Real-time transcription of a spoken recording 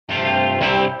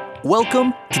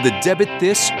Welcome to the Debit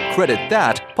This, Credit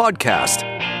That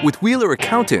podcast with Wheeler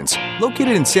Accountants located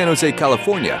in San Jose,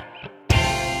 California.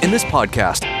 In this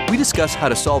podcast, we discuss how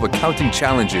to solve accounting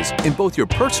challenges in both your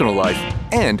personal life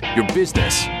and your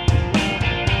business.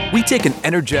 We take an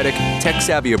energetic,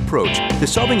 tech-savvy approach to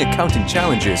solving accounting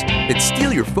challenges that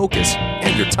steal your focus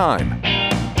and your time.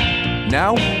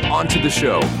 Now, on to the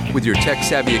show with your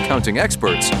tech-savvy accounting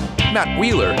experts, Matt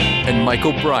Wheeler and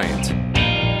Michael Bryant.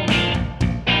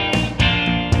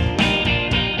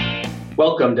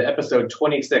 Welcome to episode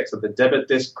 26 of the Debit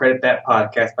This, Credit That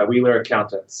podcast by Wheeler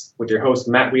Accountants with your hosts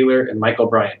Matt Wheeler and Michael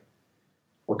Bryant.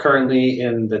 We're currently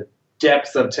in the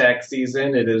depths of tax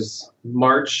season. It is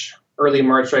March, early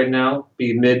March right now,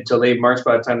 be mid to late March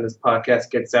by the time this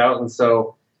podcast gets out. And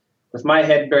so with my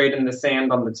head buried in the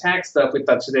sand on the tax stuff, we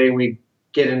thought today we'd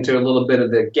get into a little bit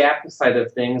of the GAAP side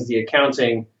of things, the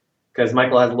accounting, because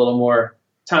Michael has a little more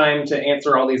time to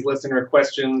answer all these listener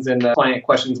questions and client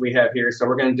questions we have here. So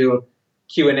we're going to do a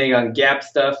Q&A on GAAP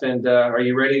stuff, and are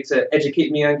you ready to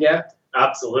educate me on GAAP?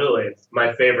 Absolutely. It's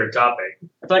my favorite topic.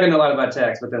 I feel like I know a lot about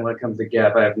tax, but then when it comes to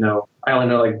GAAP, I only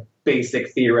know like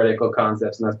basic theoretical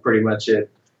concepts, and that's pretty much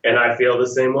it. And I feel the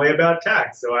same way about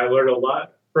tax. So I learned a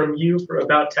lot from you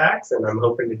about tax, and I'm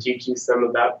hoping to teach you some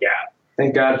about GAAP.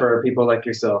 Thank God for people like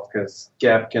yourself, because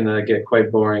GAAP can get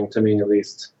quite boring to me at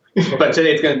least. But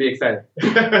today it's going to be exciting.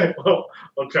 Well,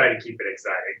 we'll try to keep it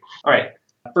exciting. All right.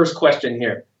 First question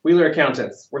here. Wheeler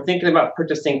Accountants, we're thinking about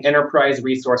purchasing enterprise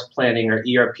resource planning or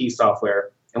ERP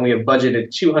software, and we have budgeted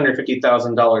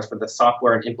 $250,000 for the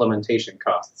software and implementation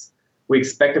costs. We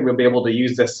expect that we'll be able to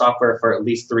use this software for at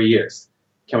least 3 years.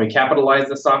 Can we capitalize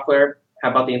the software?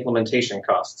 How about the implementation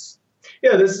costs?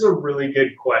 Yeah, this is a really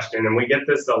good question, and we get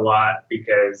this a lot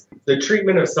because the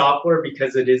treatment of software,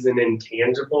 because it is an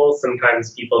intangible,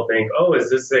 sometimes people think, oh,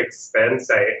 is this an expense?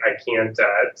 I can't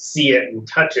see it and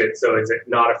touch it, so is it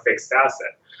not a fixed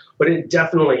asset? But it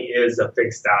definitely is a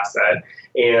fixed asset.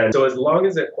 And so as long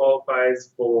as it qualifies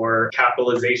for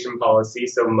capitalization policy,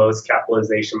 so most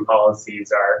capitalization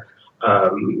policies are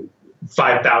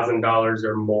 $5,000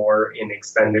 or more in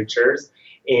expenditures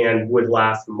and would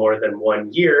last more than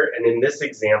 1 year. And in this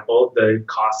example, the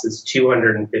cost is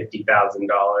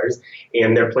 $250,000,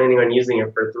 and they're planning on using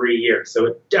it for 3 years. So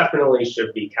it definitely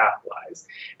should be capitalized.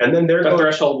 And then the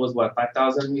threshold was what,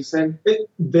 5,000 you said?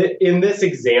 In this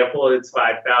example, it's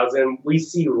 5,000. We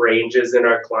see ranges in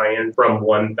our client from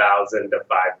 1,000 to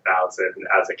 5,000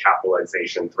 as a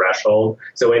capitalization threshold.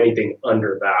 So anything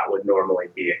under that would normally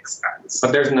be expense.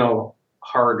 But there's no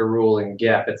hard rule in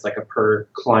GAAP. It's like a per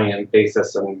client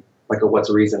basis and like a what's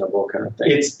reasonable kind of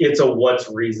thing. It's a what's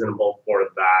reasonable for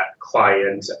that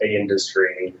client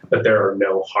industry, but there are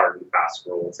no hard and fast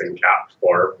rules in GAAP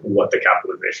for what the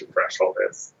capitalization threshold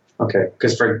is. Okay,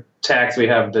 because for tax, we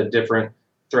have the different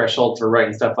thresholds for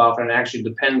writing stuff off, and it actually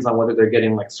depends on whether they're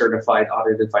getting like certified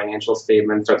audited financial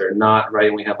statements or they're not, right?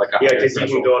 And we have like a because you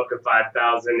can go up to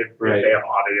 5,000 if they have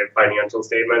audited financial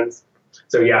statements.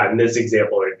 So yeah, in this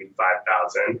example, it would be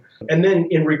 5,000. And then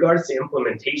in regards to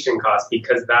implementation costs,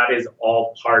 because that is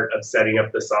all part of setting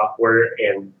up the software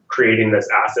and creating this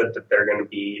asset that they're going to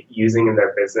be using in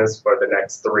their business for the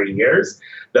next 3 years,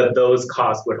 that those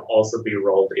costs would also be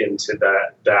rolled into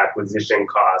the acquisition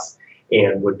costs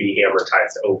and would be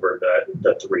amortized over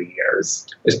the 3 years.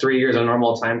 Is 3 years a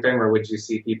normal time frame, or would you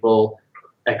see people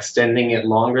extending it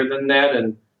longer than that?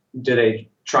 And do they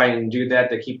try and do that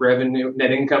to keep revenue,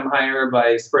 net income higher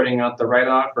by spreading out the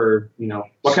write-off, or,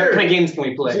 what kind of games can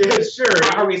we play? Yeah, sure.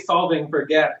 How are we solving for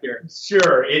GAAP here?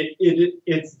 Sure.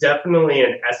 It's definitely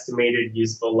an estimated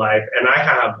useful life. And I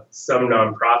have some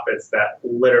nonprofits that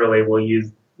literally will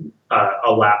use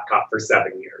a laptop for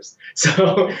 7 years.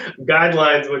 So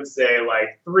guidelines would say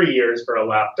like 3 years for a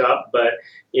laptop, but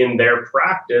in their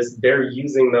practice, they're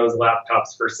using those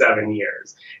laptops for 7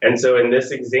 years. And so in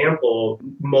this example,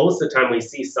 most of the time we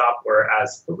see software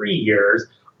as 3 years,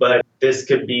 but this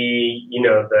could be,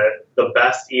 the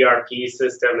best ERP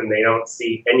system, and they don't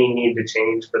see any need to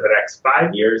change for the next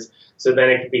 5 years. So then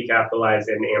it could be capitalized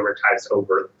and amortized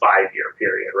over a 5-year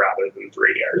period rather than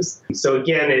 3 years. So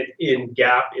again, in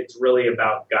GAAP, it's really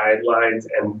about guidelines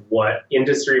and what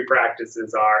industry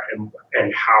practices are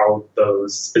and how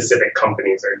those specific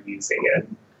companies are using it.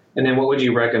 And then what would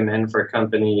you recommend for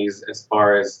companies as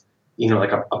far as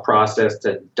like a process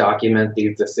to document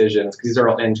these decisions? Because these are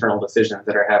all internal decisions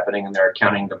that are happening in their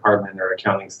accounting department or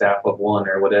accounting staff of one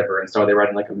or whatever. And so are they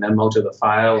writing like a memo to the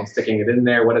file and sticking it in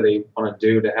there? What do they want to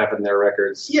do to have in their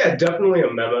records? Yeah, definitely a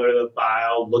memo to the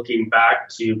file, looking back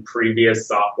to previous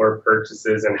software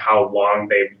purchases and how long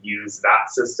they've used that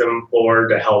system for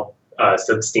to help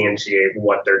substantiate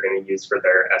what they're going to use for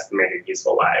their estimated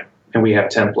useful life. And we have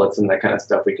templates and that kind of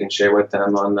stuff we can share with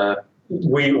them on the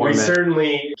We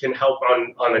certainly can help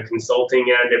on the consulting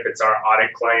end. If it's our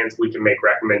audit clients, we can make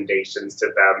recommendations to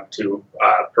them to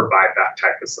provide that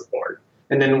type of support.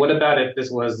 And then what about if this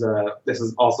was, this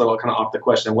is also kind of off the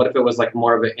question, what if it was like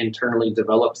more of an internally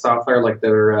developed software, like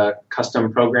their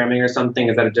custom programming or something?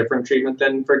 Is that a different treatment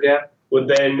than for GAAP? Well,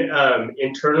 then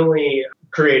internally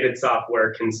created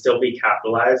software can still be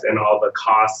capitalized, and all the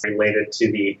costs related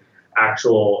to the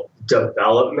actual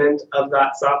development of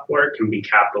that software can be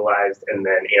capitalized and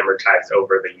then amortized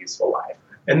over the useful life.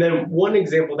 And then one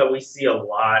example that we see a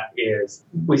lot is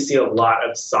we see a lot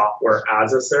of software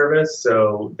as a service.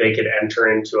 So they could enter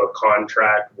into a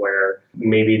contract where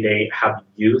maybe they have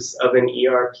use of an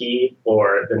ERP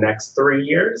for the next 3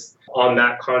 years. On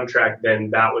that contract, then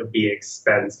that would be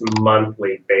expensed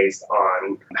monthly based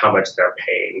on how much they're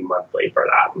paying monthly for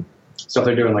that. So if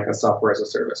they're doing like a software as a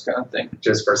service kind of thing.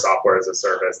 Just for software as a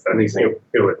service, then it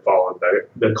would fall in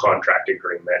the contract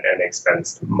agreement and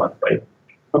expensed monthly.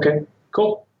 Okay,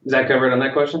 cool. Is that covered on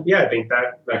that question? Yeah, I think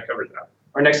that covers that.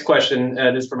 Our next question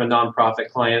is from a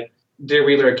nonprofit client. Dear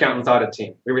Wheeler Accountants Audit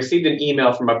Team, we received an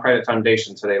email from a private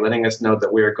foundation today letting us know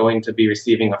that we are going to be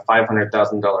receiving a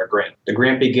 $500,000 grant. The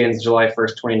grant begins July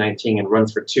 1st, 2019 and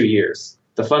runs for 2 years.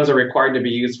 The funds are required to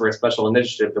be used for a special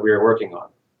initiative that we are working on.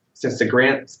 Since the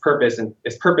grant's purpose and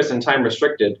time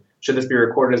restricted, should this be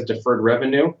recorded as deferred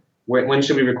revenue? When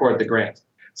should we record the grant?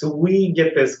 So we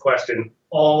get this question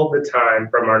all the time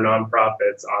from our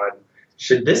nonprofits on,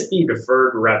 should this be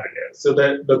deferred revenue? So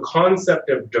the concept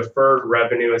of deferred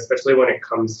revenue, especially when it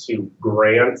comes to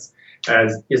grants,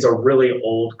 is a really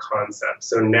old concept.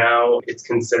 So now it's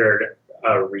considered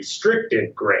a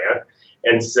restricted grant.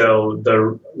 And so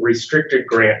the restricted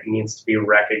grant needs to be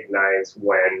recognized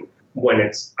when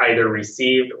it's either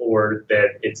received or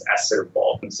that it's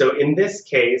estimable. So in this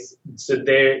case, so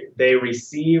they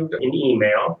received an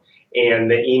email,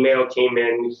 and the email came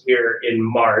in here in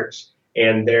March,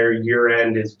 and their year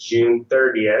end is June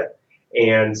 30th.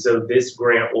 And so this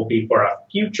grant will be for a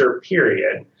future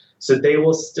period. So they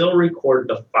will still record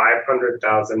the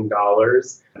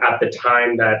 $500,000 at the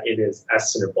time that it is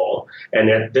estimable. And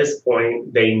at this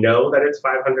point, they know that it's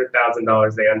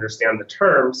 $500,000. They understand the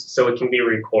terms, so it can be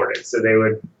recorded. So they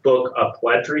would book a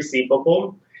pledge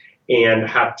receivable and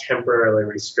have temporarily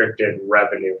restricted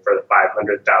revenue for the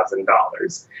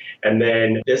 $500,000. And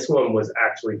then this one was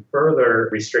actually further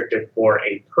restricted for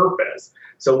a purpose.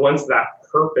 So once that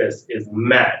purpose is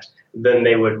met, then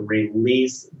they would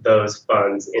release those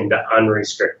funds into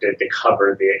unrestricted to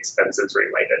cover the expenses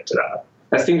related to that.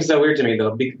 That seems so weird to me,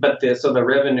 though. But so the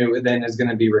revenue then is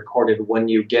going to be recorded when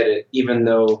you get it, even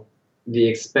though the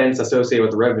expense associated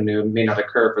with the revenue may not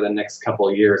occur for the next couple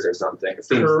of years or something. It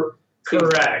seems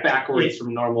correct. Backwards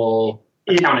from normal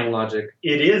accounting logic.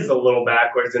 It is a little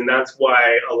backwards, and that's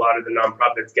why a lot of the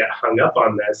nonprofits get hung up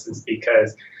on this, is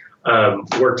because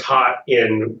we're taught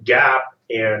in GAAP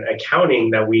and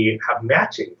accounting that we have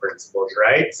matching principles,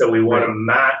 right? So we want to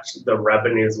match the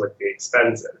revenues with the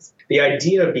expenses. The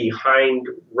idea behind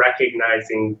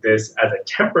recognizing this as a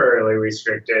temporarily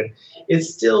restricted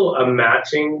is still a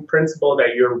matching principle,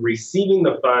 that you're receiving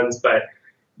the funds, but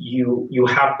you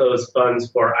have those funds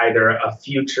for either a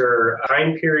future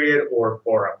time period or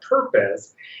for a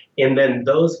purpose. And then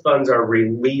those funds are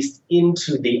released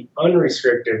into the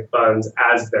unrestricted funds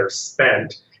as they're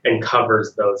spent, and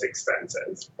covers those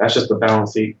expenses. That's just the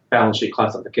balance sheet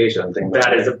classification thing.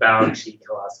 That is a balance sheet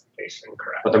classification,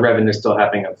 correct. But the revenue is still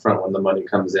happening up front when the money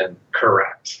comes in.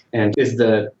 Correct. And is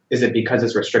it because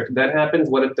it's restricted that happens?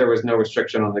 What if there was no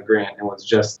restriction on the grant and was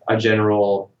just a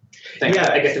general thing?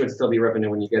 Yeah, I guess it would still be revenue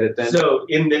when you get it then. So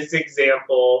in this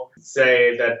example,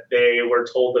 say that they were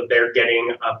told that they're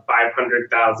getting a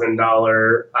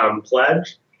 $500,000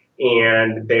 pledge,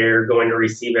 and they're going to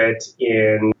receive it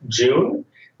in June.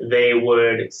 They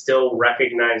would still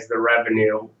recognize the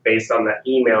revenue based on that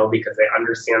email because they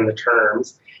understand the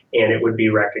terms, and it would be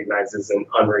recognized as an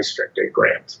unrestricted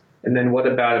grant. And then what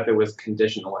about if it was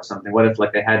conditional or something? What if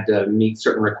like they had to meet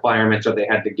certain requirements or they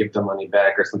had to give the money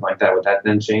back or something like that? Would that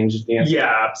then change the answer?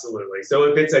 Yeah, absolutely. So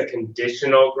if it's a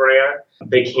conditional grant,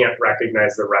 they can't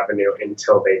recognize the revenue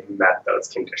until they've met those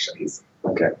conditions.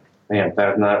 Okay. Man,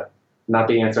 that was not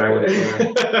the answer I would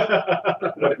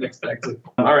have expected.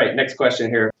 All right, next question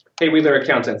here. Hey, Wheeler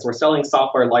Accountants, we're selling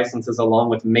software licenses along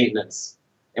with maintenance,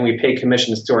 and we pay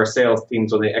commissions to our sales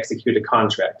teams when they execute a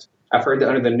contract. I've heard that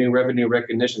under the new revenue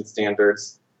recognition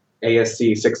standards,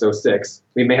 ASC 606,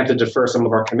 we may have to defer some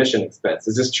of our commission expense.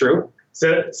 Is this true?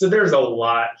 So there's a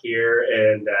lot here,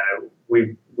 and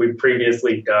we've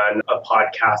previously done a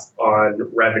podcast on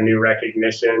revenue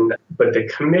recognition, but the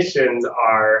commissions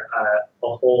are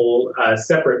a whole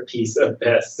separate piece of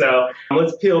this. So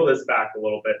let's peel this back a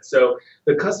little bit. So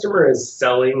the customer is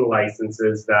selling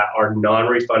licenses that are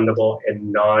non-refundable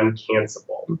and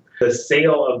non-cancelable. The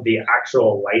sale of the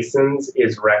actual license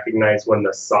is recognized when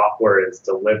the software is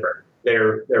delivered.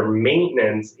 Their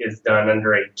maintenance is done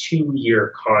under a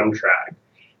 2-year contract.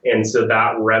 And so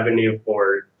that revenue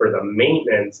for the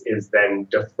maintenance is then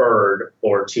deferred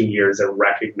for 2 years and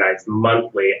recognized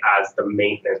monthly as the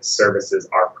maintenance services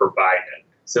are provided.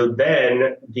 So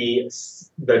then the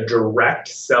direct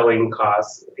selling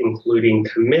costs, including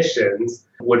commissions,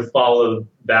 would follow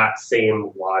that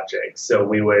same logic. So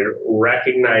we would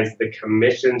recognize the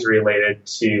commissions related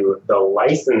to the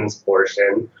license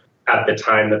portion at the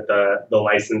time that the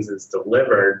license is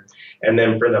delivered. And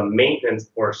then for the maintenance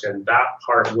portion, that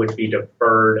part would be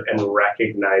deferred and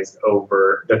recognized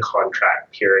over the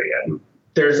contract period.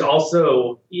 There's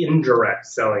also indirect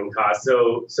selling costs.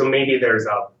 So maybe there's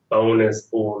a bonus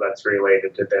pool that's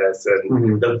related to this,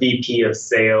 and the VP of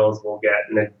sales will get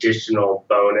an additional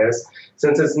bonus.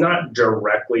 Since it's not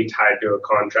directly tied to a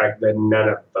contract, then none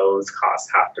of those costs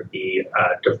have to be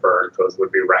deferred. Those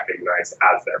would be recognized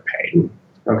as they're paid.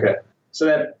 Okay. So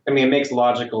that, I mean, it makes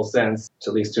logical sense,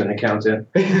 at least to an accountant.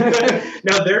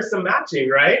 Now, there's some matching,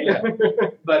 right? Yeah.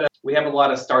 But we have a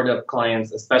lot of startup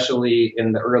clients, especially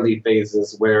in the early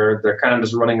phases, where they're kind of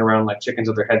just running around like chickens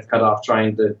with their heads cut off,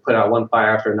 trying to put out one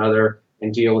fire after another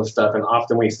and deal with stuff. And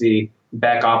often we see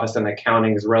back office and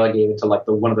accounting is relegated to like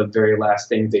one of the very last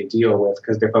things they deal with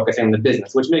because they're focusing on the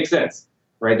business, which makes sense,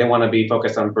 right? They want to be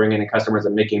focused on bringing in customers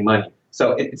and making money.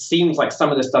 So it seems like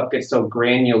some of this stuff gets so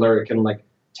granular, it can like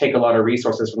take a lot of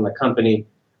resources from the company.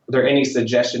 Are there any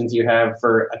suggestions you have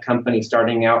for a company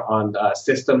starting out on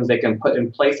systems they can put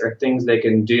in place or things they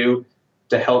can do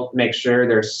to help make sure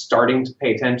they're starting to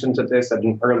pay attention to this at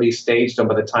an early stage, so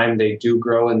by the time they do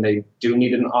grow and they do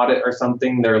need an audit or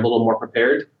something, they're a little more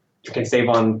prepared, can save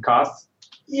on costs?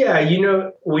 Yeah,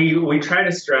 we try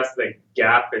to stress that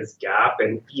GAAP is GAAP,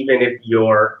 and even if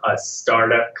you're a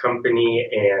startup company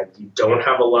and you don't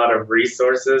have a lot of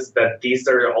resources, that these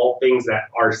are all things that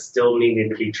are still needing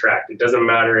to be tracked. It doesn't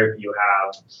matter if you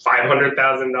have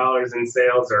 $500,000 in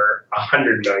sales or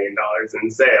 $100 million in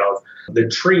sales. The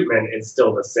treatment is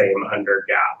still the same under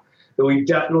GAAP. So we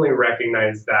definitely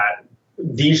recognize that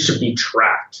these should be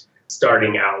tracked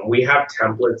starting out. We have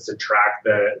templates to track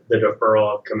the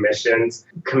deferral of commissions.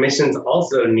 Commissions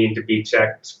also need to be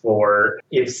checked for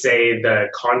if, say, the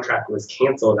contract was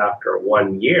canceled after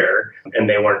 1 year and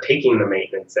they weren't taking the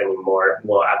maintenance anymore.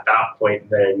 Well, at that point,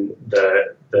 then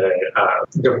the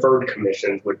deferred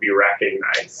commissions would be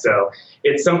recognized. So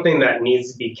it's something that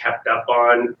needs to be kept up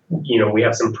on. We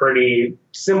have some pretty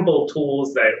simple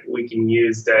tools that we can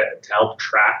use to help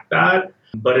track that.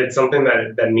 But it's something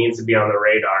that needs to be on the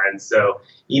radar. And so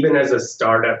even as a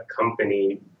startup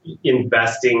company,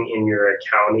 investing in your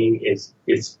accounting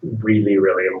is really,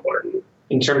 really important.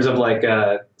 In terms of like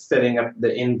setting up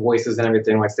the invoices and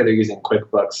everything, like say they're using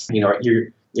QuickBooks,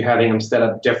 you're having them set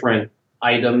up different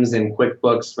items in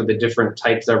QuickBooks for the different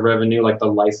types of revenue, like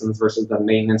the license versus the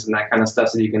maintenance and that kind of stuff,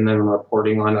 so you can then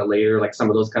reporting on it later, like some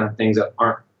of those kind of things that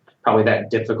aren't probably that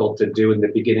difficult to do in the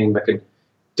beginning, but could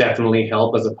definitely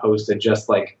help, as opposed to just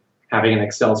like having an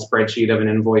Excel spreadsheet of an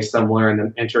invoice somewhere and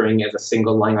then entering it as a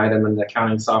single line item in the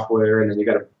accounting software, and then you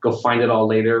got to go find it all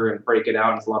later and break it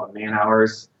out. It's a lot of man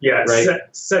hours. Yeah, right?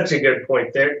 Such a good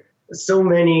point. So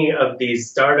many of these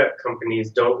startup companies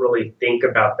don't really think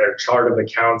about their chart of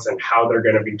accounts and how they're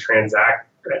going to be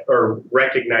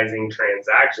recognizing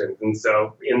transactions. And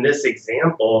so in this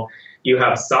example, you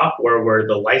have software where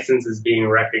the license is being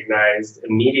recognized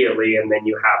immediately, and then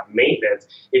you have maintenance.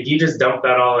 If you just dump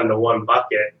that all into one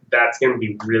bucket, that's going to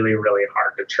be really, really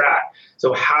hard to track.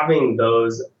 So having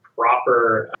those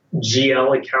proper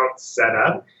GL accounts set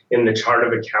up in the chart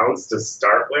of accounts to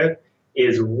start with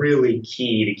is really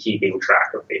key to keeping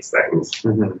track of these things.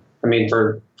 Mm-hmm. I mean,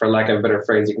 for lack of a better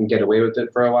phrase, you can get away with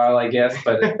it for a while, I guess.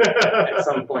 But at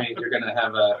some point, you're going to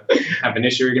have an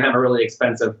issue. You're going to have a really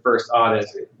expensive first audit,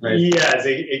 right? Yes,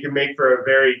 it can make for a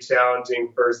very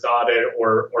challenging first audit,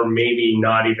 or maybe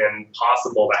not even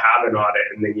possible to have an audit,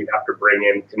 and then you'd have to bring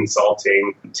in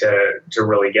consulting to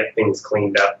really get things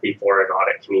cleaned up before an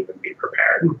audit can even be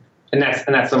prepared. And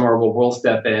that's somewhere where we'll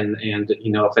step in. And,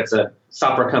 if it's a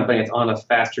software company that's on a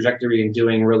fast trajectory and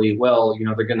doing really well,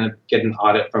 they're going to get an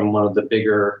audit from one of the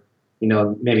bigger,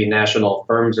 maybe national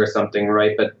firms or something,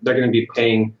 right? But they're going to be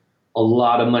paying a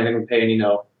lot of money. They're going to be paying,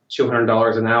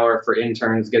 $200 an hour for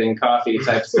interns getting coffee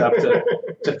type stuff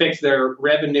to fix their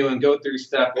revenue and go through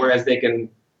stuff. Whereas they can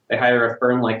they hire a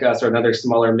firm like us or another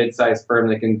smaller mid-sized firm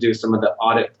that can do some of the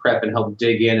audit prep and help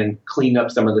dig in and clean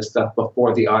up some of the stuff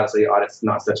before the audit, so the audit's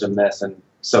not such a mess and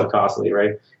so costly,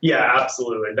 right? Yeah,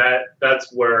 absolutely.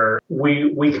 That's where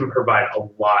we can provide a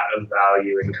lot of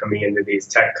value in coming into these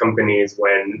tech companies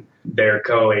when they're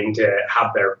going to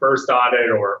have their first audit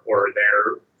or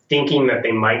they're thinking that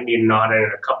they might need an audit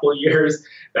in a couple of years.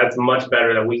 That's much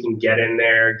better that we can get in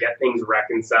there, get things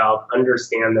reconciled,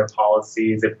 understand their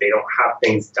policies. If they don't have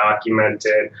things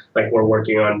documented, like we're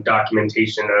working on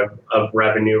documentation of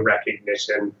revenue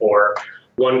recognition for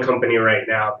one company right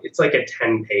now, it's like a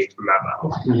 10-page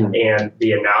memo. Mm-hmm. And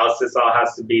the analysis all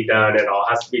has to be done. It all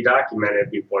has to be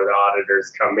documented before the auditors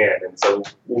come in. And so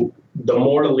the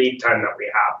more lead time that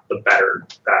we have, the better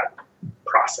that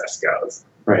process goes.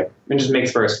 Right. It just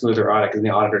makes for a smoother audit because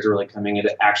the auditors are really coming in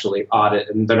to actually audit,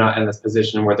 and they're not in this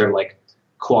position where they're like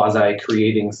quasi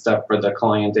creating stuff for the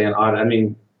client and audit. I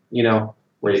mean,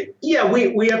 Yeah,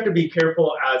 we have to be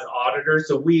careful as auditors.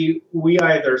 So we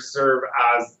either serve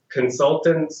as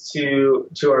consultants to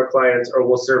our clients or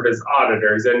we'll serve as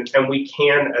auditors. And we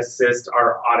can assist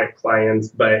our audit clients,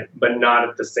 but not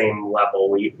at the same level.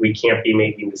 We can't be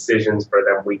making decisions for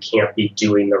them. We can't be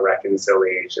doing the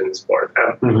reconciliations for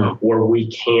them. Mm-hmm. Or we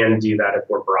can do that if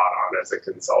we're brought on as a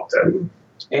consultant.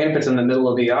 And if it's in the middle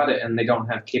of the audit and they don't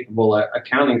have capable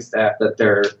accounting staff that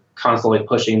they're constantly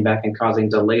pushing back and causing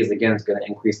delays, again, it's going to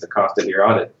increase the cost of your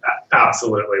audit.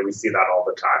 Absolutely. We see that all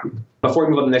the time. Before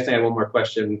we move on to the next thing, I have one more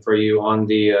question for you on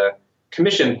the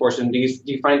commission portion. Do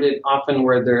you find it often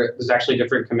where there's actually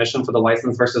different commission for the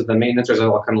license versus the maintenance, or is it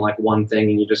all kind of like one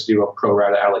thing and you just do a pro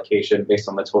rata allocation based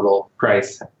on the total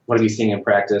price? What have you seen in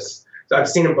practice? So I've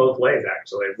seen it both ways,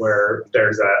 actually, where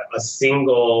there's a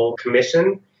single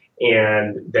commission.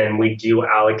 And then we do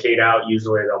allocate out.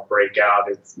 Usually they'll break out.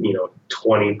 It's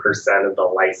 20% of the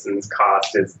license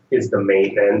cost is the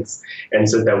maintenance, and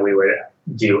so then we would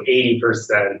do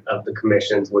 80% of the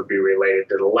commissions would be related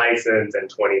to the license, and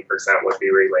 20% would be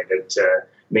related to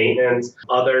maintenance.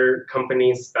 Other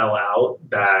companies spell out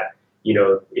that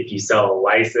if you sell a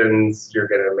license, you're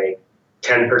going to make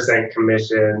 10%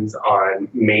 commissions. On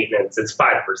maintenance, it's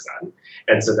 5%,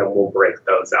 and so then we'll break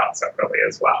those out separately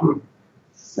as well.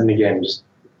 And again, just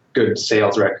good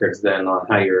sales records then on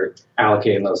how you're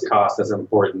allocating those costs is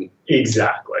important.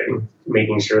 Exactly.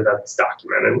 Making sure that's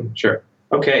documented. Sure.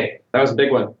 Okay, that was a big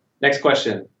one. Next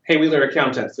question. Hey, Wheeler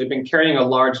Accountants, we've been carrying a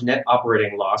large net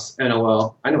operating loss,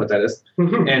 NOL, I know what that is,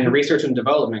 and research and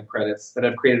development credits that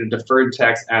have created a deferred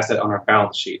tax asset on our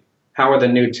balance sheet. How are the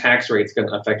new tax rates going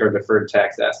to affect our deferred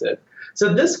tax asset?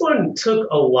 So this one took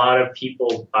a lot of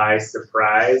people by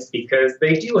surprise because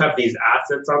they do have these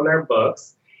assets on their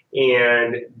books.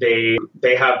 And they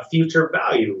have future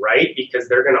value, right? Because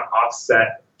they're going to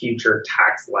offset future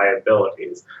tax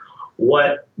liabilities.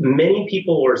 What many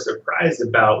people were surprised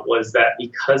about was that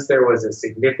because there was a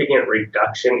significant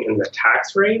reduction in the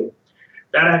tax rate,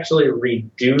 that actually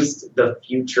reduced the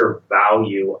future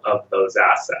value of those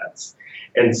assets.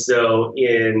 And so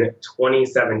in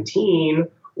 2017,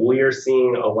 we are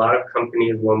seeing a lot of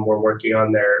companies, when we're working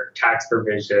on their tax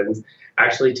provisions,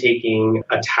 actually taking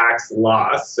a tax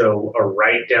loss, so a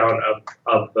write-down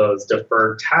of those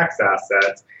deferred tax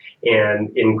assets,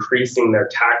 and increasing their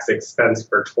tax expense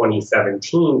for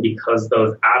 2017 because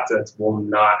those assets will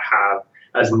not have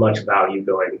as much value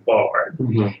going forward.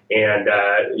 Mm-hmm. And,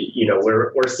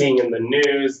 we're seeing in the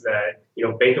news that,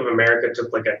 Bank of America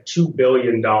took like a $2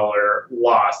 billion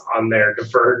loss on their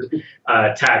deferred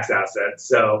tax assets.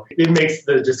 So it makes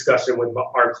the discussion with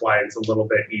our clients a little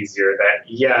bit easier that,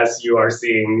 yes, you are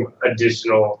seeing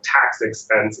additional tax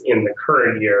expense in the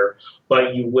current year,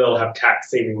 but you will have tax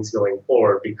savings going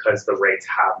forward because the rates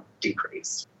have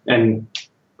decreased. And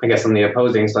I guess on the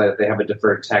opposing side, if they have a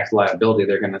deferred tax liability,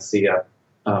 they're going to see a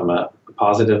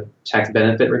positive tax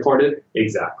benefit recorded.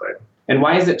 Exactly. And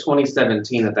why is it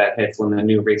 2017 that hits when the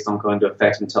new rates don't go into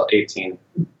effect until 18?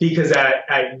 Because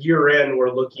at year end,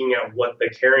 we're looking at what the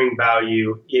carrying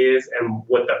value is and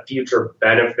what the future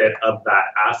benefit of that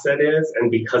asset is. And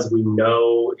because we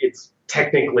know it's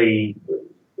technically,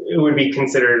 it would be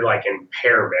considered like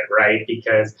impairment, right?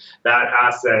 Because that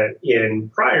asset in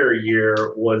prior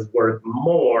year was worth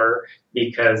more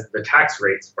because the tax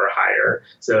rates were higher.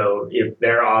 So if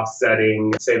they're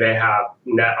offsetting, say they have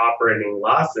net operating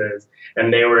losses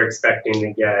and they were expecting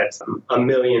to get $1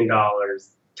 million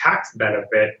tax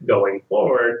benefit going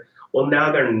forward, well,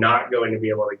 now they're not going to be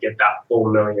able to get that full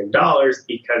 $1 million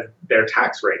because their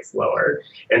tax rate's lower.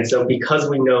 And so because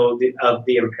we know of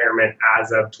the impairment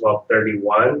as of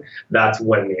 12/31, that's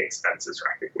when the expense is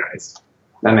recognized.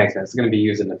 That makes sense. It's going to be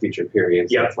used in the future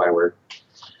periods. Yep. That's why we're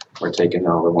We're taking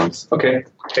all at once. Okay.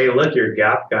 Hey, look, your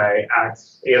GAAP guy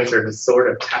answered a sort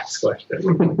of tax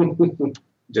question.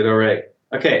 Did all right.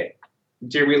 Okay.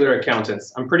 Dear Wheeler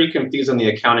accountants, I'm pretty confused on the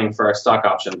accounting for our stock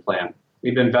option plan.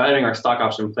 We've been valuing our stock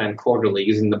option plan quarterly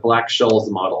using the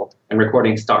Black-Scholes model and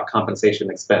recording stock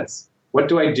compensation expense. What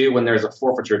do I do when there's a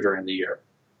forfeiture during the year?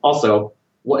 Also,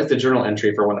 what is the journal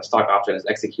entry for when a stock option is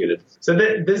executed? So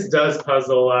this does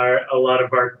puzzle a lot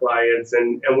of our clients,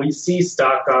 and we see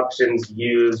stock options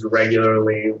used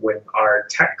regularly with our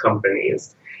tech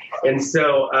companies. And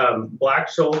so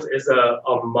Black-Scholes is a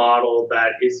model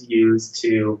that is used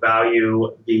to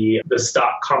value the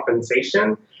stock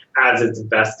compensation as it's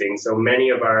vesting. So many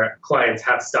of our clients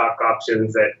have stock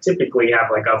options that typically have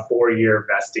like a 4-year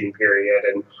vesting period.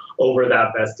 And over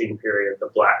that vesting period, the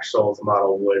Black-Scholes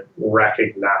model would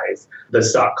recognize the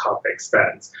stock comp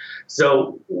expense.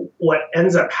 So what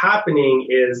ends up happening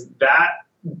is that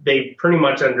they pretty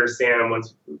much understand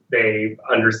once they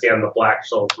understand the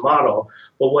Black-Scholes model.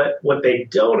 But what they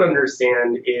don't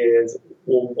understand is,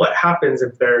 well, what happens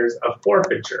if there's a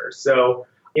forfeiture? So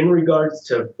in regards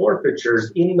to forfeitures,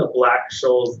 in the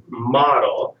Black-Scholes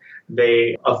model,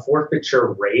 a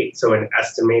forfeiture rate, so an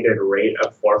estimated rate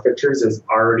of forfeitures, is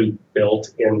already built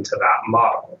into that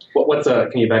model.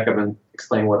 Can you back up and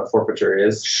explain what a forfeiture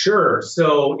is? Sure.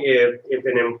 So if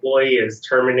an employee is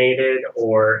terminated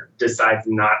or decides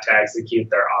not to execute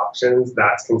their options,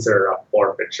 that's considered a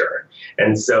forfeiture.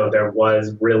 And so there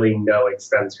was really no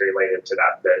expense related to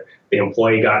that. The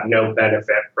employee got no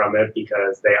benefit from it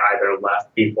because they either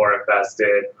left before it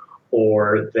vested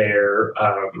or their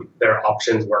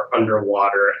options were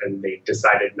underwater and they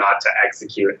decided not to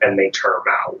execute and they term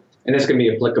out. And this can be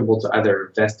applicable to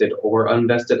either vested or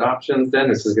unvested options then?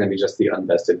 This is going to be just the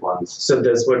unvested ones. So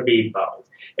this would be both.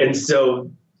 And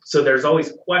so there's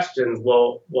always questions,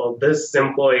 well, this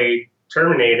employee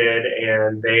terminated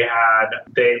and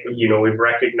we've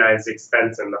recognized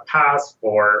expense in the past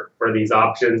for these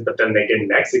options, but then they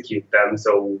didn't execute them.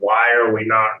 So why are we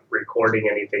not recording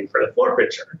anything for the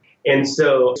forfeiture? And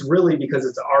so it's really because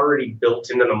it's already built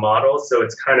into the model. So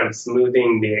it's kind of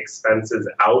smoothing the expenses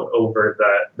out over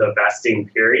the vesting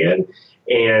period.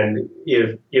 And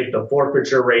if the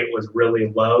forfeiture rate was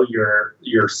really low,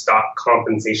 your stock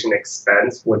compensation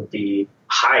expense would be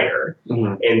higher.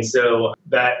 Mm-hmm. And so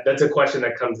that's a question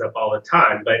that comes up all the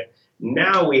time. But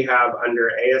now we have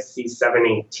under ASC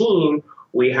 718,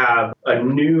 we have a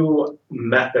new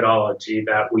methodology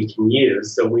that we can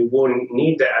use. So we wouldn't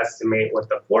need to estimate what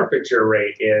the forfeiture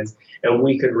rate is, and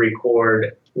we could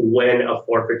record when a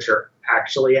forfeiture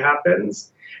actually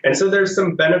happens. And so there's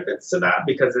some benefits to that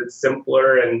because it's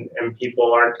simpler and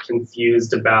people aren't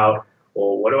confused about,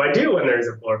 well, what do I do when there's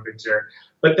a forfeiture?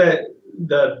 But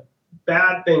the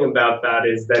bad thing about that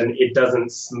is then it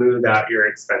doesn't smooth out your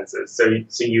expenses. So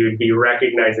you would be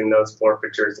recognizing those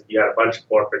forfeitures. If you had a bunch of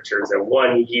forfeitures in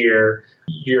 1 year,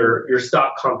 your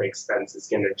stock comp expense is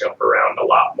going to jump around a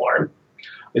lot more.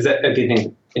 Do you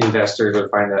think investors would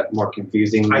find that more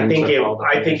confusing? I think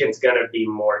it's going to be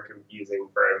more confusing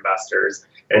for investors,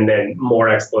 and then more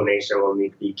explanation will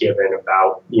need to be given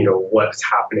about what's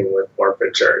happening with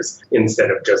forfeitures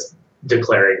instead of just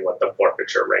declaring what the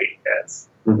forfeiture rate is.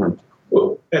 Mm-hmm.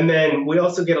 And then we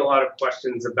also get a lot of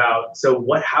questions about, so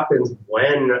what happens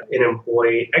when an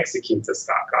employee executes a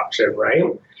stock option, right?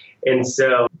 And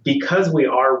so because we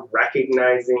are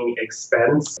recognizing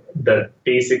expense,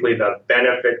 basically the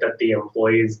benefit that the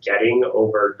employee is getting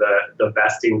over the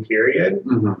vesting period,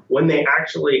 mm-hmm. when they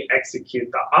actually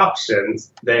execute the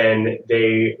options, then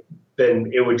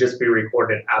it would just be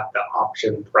recorded at the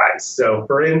option price. So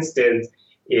for instance,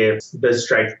 if the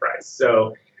strike price.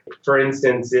 So for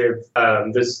instance, if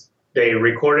they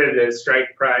recorded a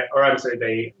strike price,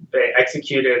 they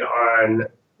executed on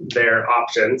their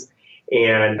options,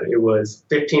 and it was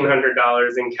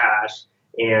 $1,500 in cash,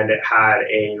 and it had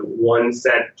a 1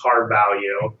 cent par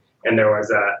value, and there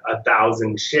was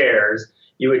 1,000 shares.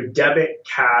 You would debit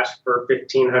cash for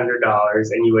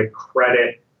 $1,500, and you would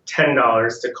credit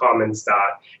 $10 to common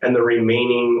stock, and the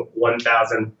remaining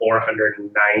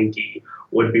 1,490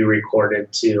 would be recorded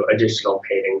to additional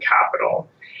paid-in capital.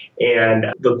 And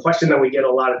the question that we get a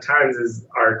lot of times is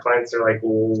our clients are like,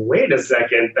 well, wait a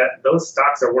second, those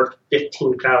stocks are worth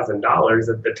 $15,000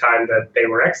 at the time that they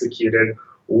were executed.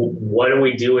 What do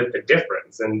we do with the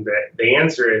difference? And the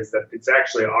answer is that it's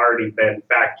actually already been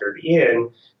factored in,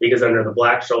 because under the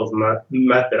Black-Scholes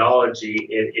methodology,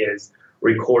 it is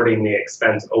recording the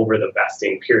expense over the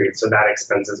vesting period. So that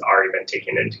expense has already been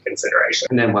taken into consideration.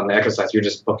 And then when they exercise, you're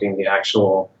just booking the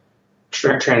actual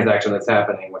transaction that's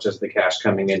happening, which is the cash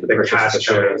coming in, the cash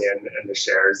coming in and the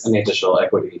shares. And the additional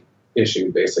equity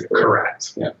issued, basically.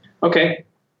 Correct. Yeah. Okay,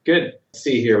 good. Let's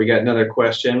see here. We got another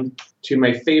question. To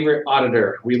my favorite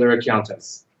auditor, Wheeler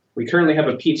Accountants. We currently have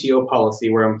a PTO policy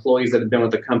where employees that have been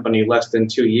with the company less than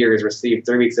 2 years receive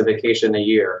 3 weeks of vacation a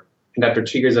year. And after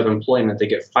 2 years of employment, they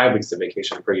get 5 weeks of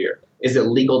vacation per year. Is it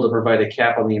legal to provide a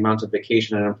cap on the amount of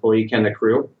vacation an employee can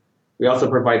accrue? We also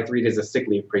provide 3 days of sick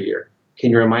leave per year.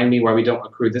 Can you remind me why we don't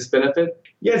accrue this benefit?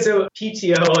 Yeah, so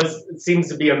PTO seems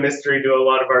to be a mystery to a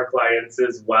lot of our clients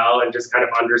as well, and just kind of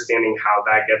understanding how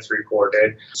that gets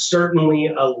recorded. Certainly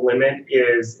a limit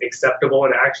is acceptable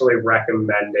and actually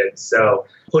recommended. So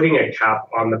putting a cap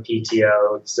on the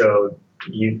PTO so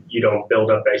you don't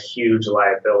build up a huge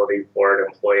liability for an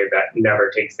employee that never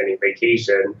takes any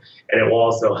vacation, and it will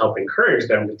also help encourage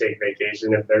them to take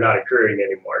vacation if they're not accruing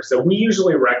anymore. So we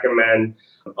usually recommend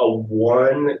a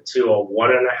 1 to a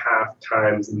 1.5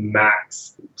 times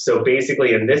max. So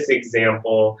basically in this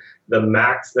example, the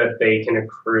max that they can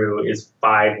accrue is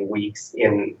 5 weeks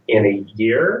in a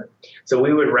year. So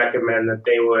we would recommend that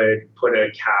they would put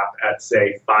a cap at,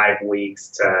 say, 5 weeks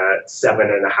to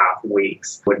 7.5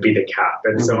 weeks would be the cap.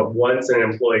 And so once an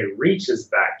employee reaches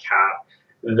that cap,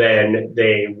 then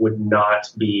they would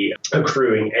not be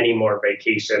accruing any more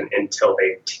vacation until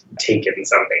they've taken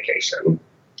some vacation.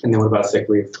 And then what about sick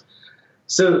leave?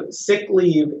 So sick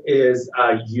leave is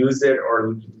a use it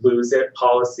or lose it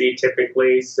policy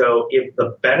typically. So if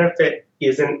the benefit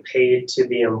isn't paid to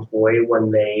the employee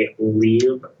when they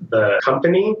leave the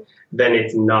company, then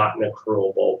it's not an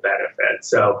accruable benefit.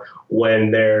 So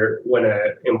when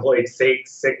an employee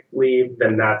takes sick leave,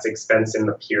 then that's expense in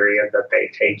the period that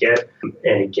they take it.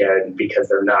 And again, because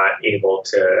they're not able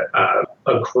to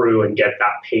accrue and get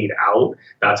that paid out,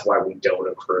 that's why we don't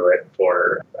accrue it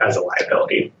as a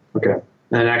liability. Okay.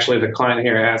 And actually, the client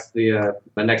here asked the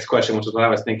next question, which is what I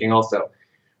was thinking also.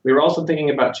 We were also thinking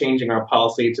about changing our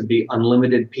policy to be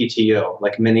unlimited PTO,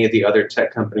 like many of the other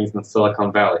tech companies in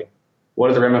Silicon Valley.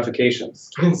 What are the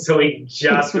ramifications? So we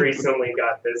just recently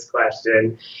got this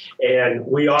question, and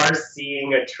we are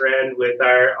seeing a trend with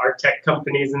our tech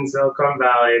companies in Silicon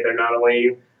Valley. They're not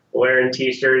only wearing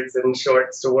T-shirts and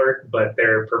shorts to work, but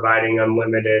they're providing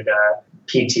unlimited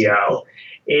PTO.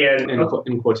 And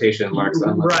in quotation marks.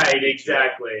 Right,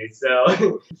 exactly.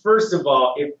 So first of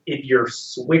all, if you're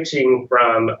switching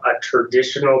from a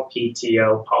traditional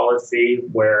PTO policy,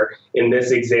 where in this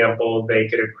example, they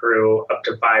could accrue up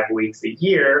to 5 weeks a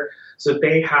year, so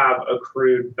they have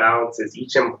accrued balances.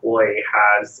 Each employee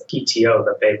has PTO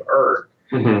that they've earned.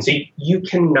 Mm-hmm. So you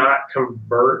cannot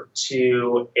convert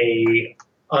to a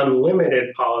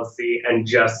unlimited policy and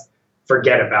just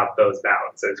forget about those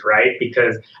balances, right?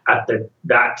 Because at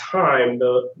that time,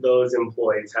 those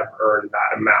employees have earned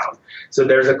that amount. So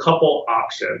there's a couple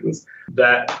options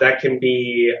that can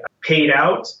be paid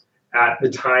out at the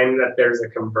time that there's a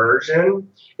conversion.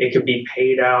 It could be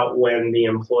paid out when the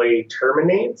employee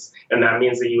terminates, and that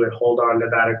means that you would hold on to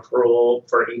that accrual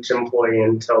for each employee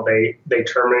until they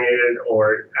terminated,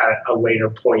 or at a later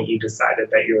point you decided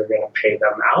that you were going to pay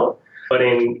them out. But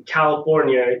in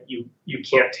California, you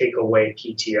can't take away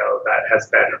PTO that has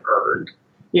been earned.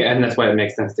 Yeah, and that's why it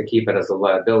makes sense to keep it as a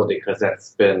liability, because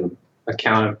that's been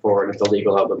accounted for and it's a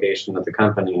legal obligation of the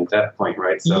company at that point,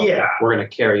 right? So yeah, we're going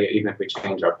to carry it even if we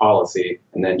change our policy,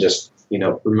 and then just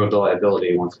remove the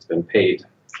liability once it's been paid.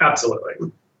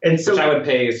 Absolutely. And so, which I would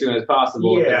pay as soon as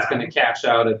possible. Yeah. If it's going to cash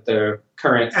out at the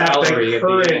current salary at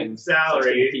the end.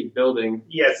 Salary. So keep building.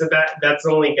 Yeah, so that's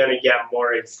only going to get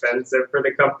more expensive for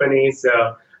the company.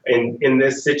 So in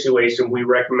this situation, we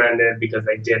recommended, because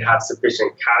they did have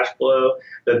sufficient cash flow,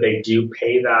 that they do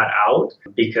pay that out,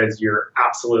 because you're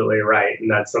absolutely right. And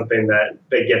that's something that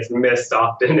gets missed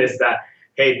often, is that,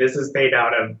 hey, this is paid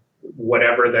out of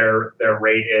whatever their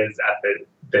rate is at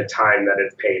the time that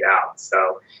it's paid out.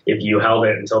 So if you held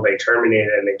it until they terminated,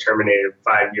 and they terminated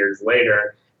 5 years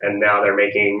later, and now they're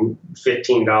making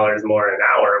 $15 more an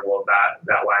hour, well,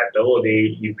 that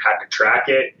liability, you've had to track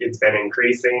it, it's been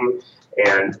increasing,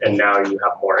 and now you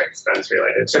have more expense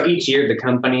related. So each year the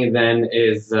company then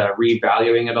is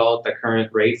revaluing it all at the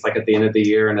current rates, like at the end of the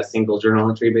year in a single journal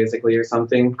entry basically, or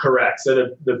something? Correct.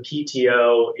 So the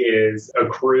PTO is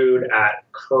accrued at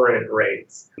current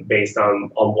rates based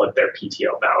on what their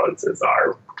PTO balances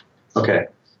are. Okay.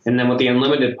 And then with the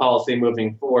unlimited policy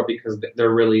moving forward, because there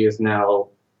really is now,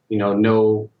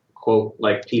 no quote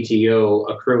like PTO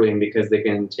accruing, because they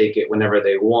can take it whenever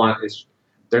they want.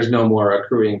 There's no more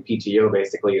accruing PTO,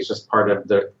 basically. It's just part of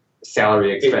the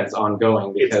salary expense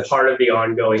ongoing. Because it's part of the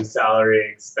ongoing salary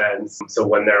expense. So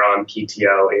when they're on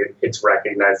PTO, it's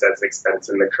recognized as expense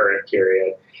in the current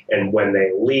period. And when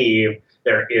they leave,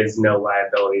 there is no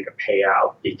liability to pay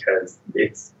out, because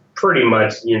it's pretty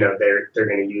much, they're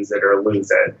going to use it or lose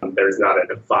it. There's not a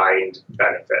defined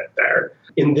benefit there.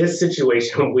 In this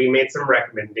situation, we made some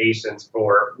recommendations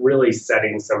for really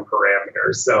setting some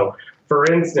parameters. So, for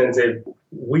instance, if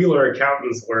Wheeler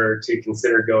accountants were to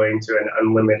consider going to an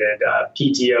unlimited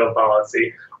PTO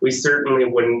policy, we certainly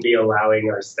wouldn't be allowing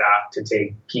our staff to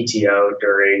take PTO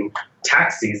during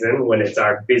tax season when it's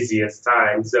our busiest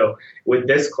time. So with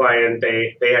this client,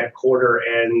 they had quarter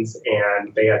ends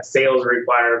and they had sales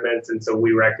requirements. And so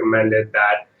we recommended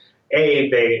that,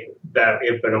 that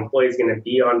if an employee is going to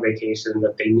be on vacation,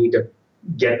 that they need to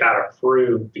get that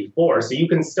approved before. So you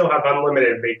can still have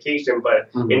unlimited vacation, but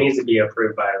it needs to be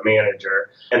approved by a manager.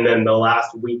 And then the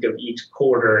last week of each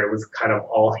quarter, it was kind of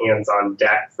all hands on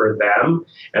deck for them.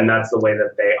 And that's the way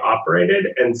that they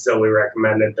operated. And so we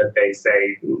recommended that they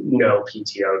say no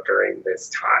PTO during this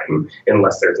time,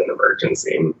 unless there's an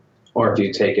emergency. Or if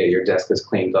you take it, your desk is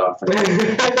cleaned off.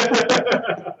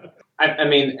 I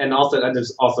mean, and also, I'm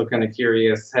just also kind of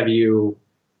curious,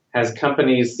 has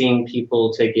companies seen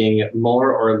people taking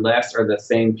more or less or the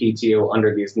same PTO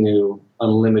under these new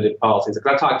unlimited policies?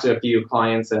 Because I've talked to a few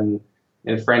clients and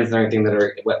friends and everything that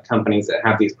are at companies that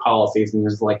have these policies, and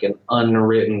there's like an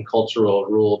unwritten cultural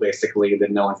rule, basically,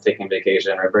 that no one's taking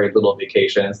vacation or very little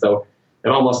vacation. And so it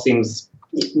almost seems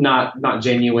not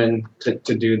genuine to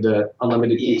do the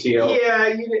unlimited PTO.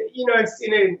 Yeah, I've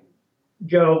seen it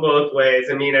go both ways.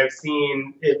 I mean, I've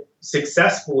seen it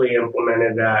successfully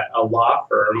implemented at a law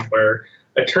firm where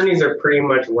attorneys are pretty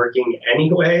much working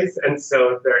anyways. And so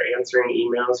if they're answering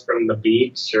emails from the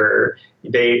beach, or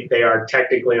they are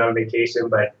technically on vacation,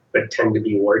 but tend to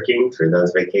be working through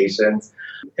those vacations.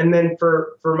 And then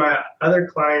for my other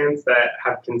clients that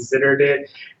have considered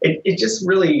it just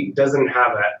really doesn't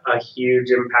have a huge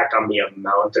impact on the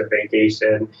amount of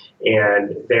vacation.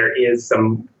 And there is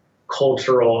some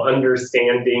cultural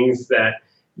understandings that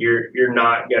you're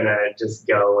not gonna just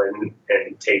go and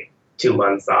take 2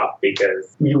 months off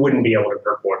because you wouldn't be able to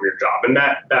perform your job. And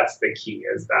that's the key,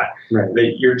 is that,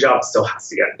 that your job still has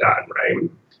to get done, right?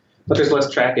 But there's less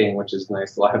tracking, which is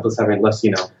nice. Having less,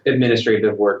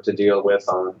 administrative work to deal with.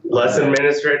 Less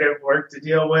administrative work to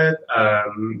deal with.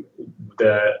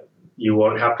 You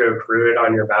won't have to accrue it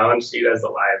on your balance sheet as a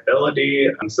liability.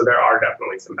 So there are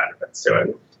definitely some benefits to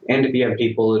it. And if you have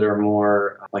people that are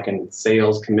more like in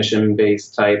sales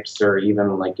commission-based types, or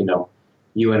even like,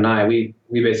 you and I, we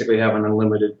basically have an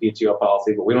unlimited PTO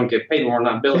policy, but we don't get paid when we're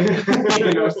not billing.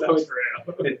 So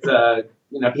it's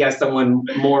if you have someone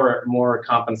more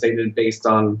compensated based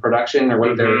on production or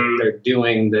what they're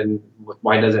doing, then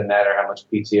why does it matter how much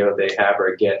PTO they have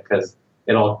or get? Because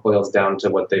it all boils down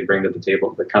to what they bring to the table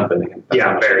to the company. And that's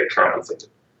how much very they're true. compensated.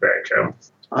 Very true.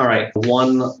 All right,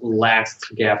 one last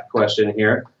GAAP question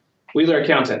here. Wheeler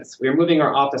Accountants, we are moving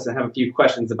our office and have a few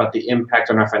questions about the impact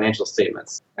on our financial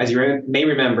statements. As you may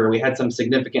remember, we had some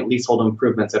significant leasehold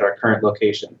improvements at our current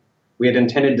location. We had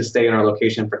intended to stay in our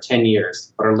location for 10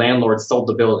 years, but our landlord sold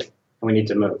the building and we need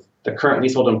to move. The current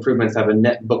leasehold improvements have a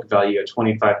net book value of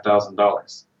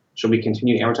 $25,000. Should we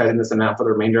continue amortizing this amount for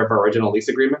the remainder of our original lease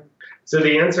agreement? So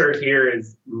the answer here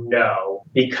is no,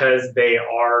 because they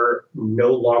are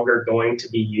no longer going to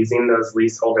be using those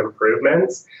leasehold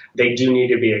improvements. They do need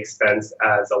to be expensed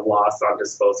as a loss on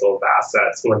disposal of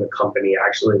assets when the company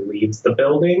actually leaves the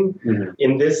building. Mm-hmm.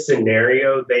 In this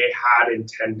scenario, they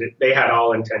had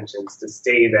all intentions to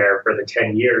stay there for the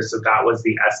 10 years. So that was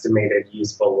the estimated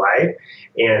useful life.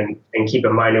 And keep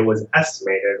in mind, it was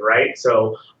estimated, right?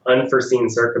 So unforeseen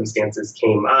circumstances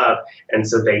came up, and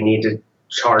so they need to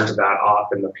charge that off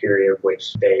in the period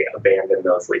which they abandoned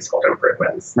those leasehold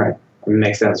improvements. Right. It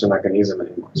makes sense. They're not going to use them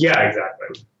anymore. Yeah,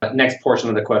 exactly. Next portion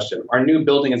of the question. Our new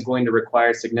building is going to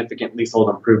require significant leasehold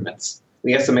improvements.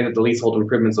 We estimate that the leasehold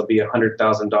improvements will be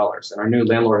 $100,000, and our new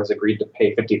landlord has agreed to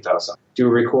pay $50,000. Do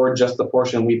we record just the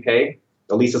portion we pay?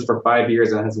 The lease is for 5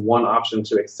 years and has one option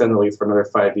to extend the lease for another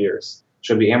 5 years.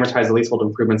 Should we amortize the leasehold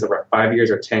improvements over 5 years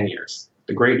or 10 years?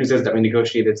 The great news is that we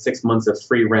negotiated 6 months of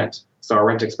free rent, so our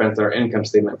rent expense on our income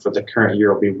statement for the current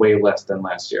year will be way less than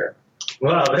last year.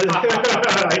 Wow,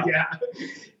 yeah.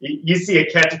 You see a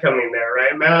catch coming there,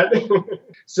 right, Matt?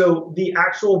 So the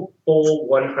actual full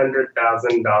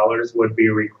 $100,000 would be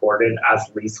recorded as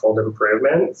leasehold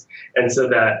improvements. And so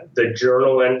that the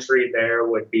journal entry there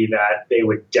would be that they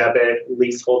would debit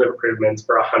leasehold improvements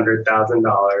for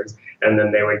 $100,000, and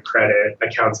then they would credit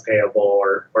accounts payable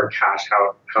or cash,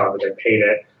 however they paid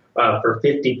it, for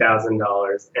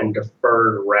 $50,000 and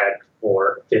deferred rent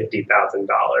for $50,000.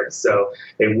 So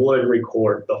they would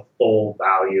record the full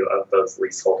value of those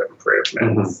leasehold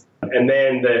improvements. And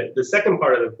then the second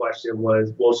part of the question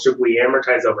was, well, should we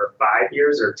amortize over 5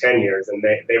 years or 10 years? And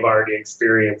they've already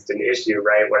experienced an issue,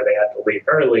 right, where they had to leave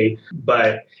early.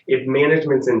 But if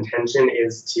management's intention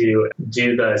is to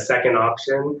do the second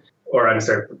option, or I'm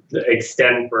sorry,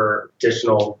 extend for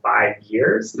additional 5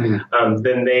 years,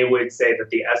 then they would say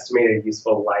that the estimated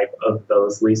useful life of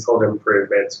those leasehold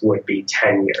improvements would be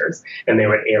 10 years, and they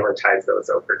would amortize those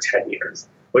over 10 years,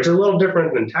 which is a little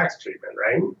different than tax treatment,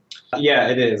 right? Yeah,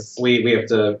 it is. We have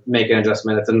to make an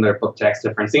adjustment. It's in their book tax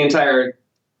difference.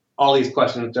 All these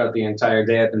questions throughout the entire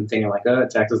day, I've been thinking like,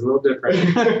 tax is a little different.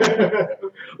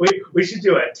 we should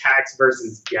do a tax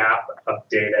versus GAAP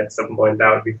update at some point.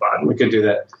 That would be fun. We could do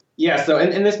that. Yeah, so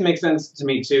and this makes sense to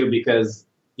me too, because,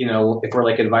 if we're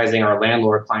like advising our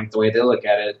landlord clients the way they look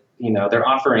at it, they're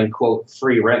offering, quote,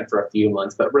 free rent for a few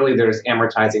months, but really they're just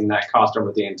amortizing that cost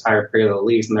over the entire period of the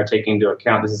lease, and they're taking into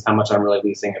account this is how much I'm really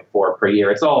leasing it for per year.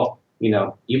 It's all,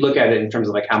 you look at it in terms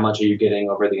of like how much are you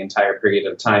getting over the entire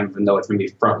period of time, even though it's going to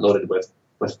be front loaded with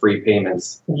free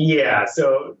payments. Yeah,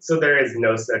 so there is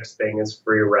no such thing as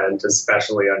free rent,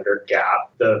 especially under GAAP.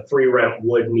 The free rent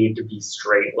would need to be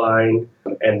straight line,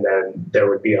 and then there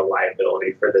would be a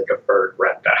liability for the deferred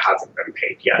rent that hasn't been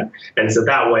paid yet. And so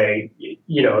that way,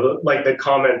 like the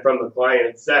comment from the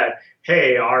client said,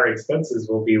 hey, our expenses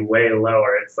will be way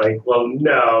lower. It's like, well,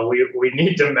 no, we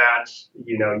need to match,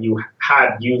 you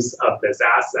had use of this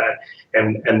asset,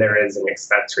 and there is an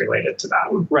expense related to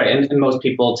that. Right, and most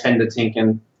people tend to think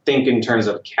in terms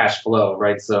of cash flow,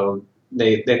 right? So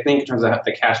they think in terms of how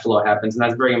the cash flow happens, and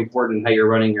that's very important in how you're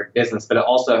running your business, but it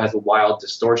also has wild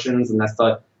distortions, and that's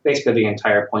basically the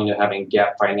entire point of having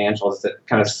GAAP financials, that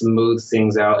kind of smooths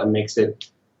things out and makes it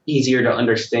easier to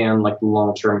understand like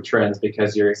long-term trends,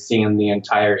 because you're seeing the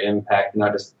entire impact,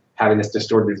 not just having this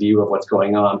distorted view of what's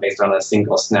going on based on a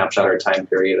single snapshot or time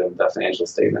period of the financial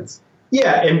statements.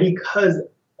 Yeah, and because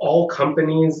all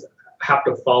companies have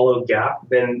to follow GAAP,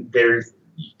 then there's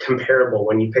comparable.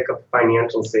 When you pick up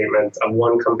financial statements of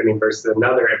one company versus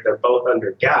another, if they're both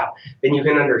under GAAP, then you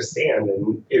can understand,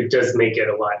 and it does make it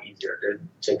a lot easier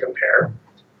to compare.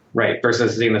 Right,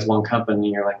 versus seeing this one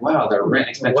company, you're like, wow, their rent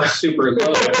expense is super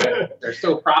low. They're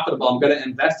so profitable. I'm going to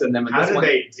invest in them. And how did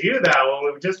they do that?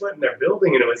 Well, we just went in their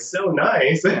building and it was so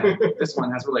nice. Yeah, this one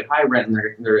has really high rent and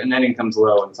their net income's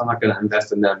low, and so I'm not going to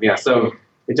invest in them. Yeah, so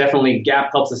it definitely, GAAP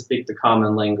helps us speak the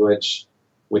common language,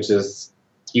 which is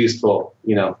useful.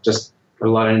 Just a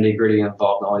lot of nitty-gritty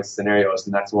involved in all these scenarios,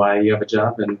 and that's why you have a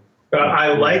job. And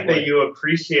I like that you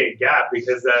appreciate GAAP,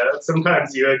 because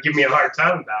sometimes you give me a hard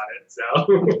time about it.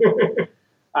 So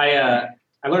I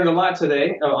learned a lot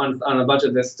today on a bunch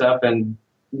of this stuff, and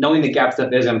knowing the GAAP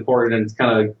stuff is important, and it's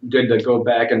kind of good to go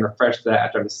back and refresh that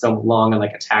after so long in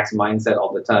like a tax mindset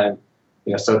all the time.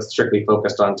 So it's strictly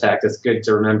focused on tax. It's good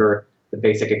to remember the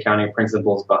basic accounting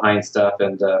principles behind stuff,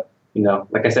 and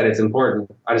like I said, it's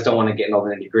important. I just don't want to get in all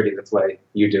the nitty gritty. That's why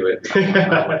you do it.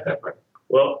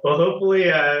 Well, hopefully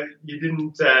you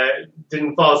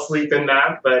didn't fall asleep in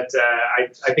that, but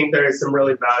I think there is some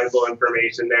really valuable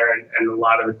information there, and a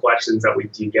lot of the questions that we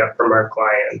do get from our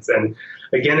clients. And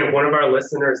again, if one of our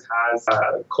listeners has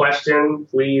a question,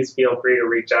 please feel free to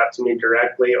reach out to me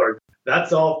directly. Or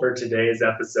that's all for today's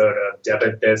episode of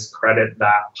Debit This, Credit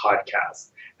That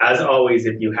podcast. As always,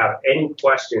 if you have any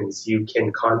questions, you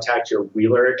can contact your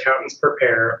Wheeler Accountants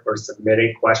Preparer or submit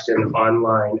a question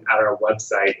online at our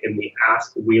website in the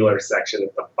Ask Wheeler section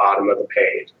at the bottom of the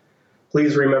page.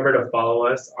 Please remember to follow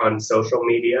us on social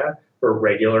media for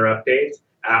regular updates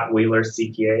at Wheeler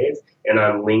CPAs and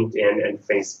on LinkedIn and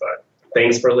Facebook.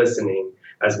 Thanks for listening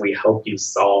as we help you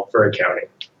solve for accounting.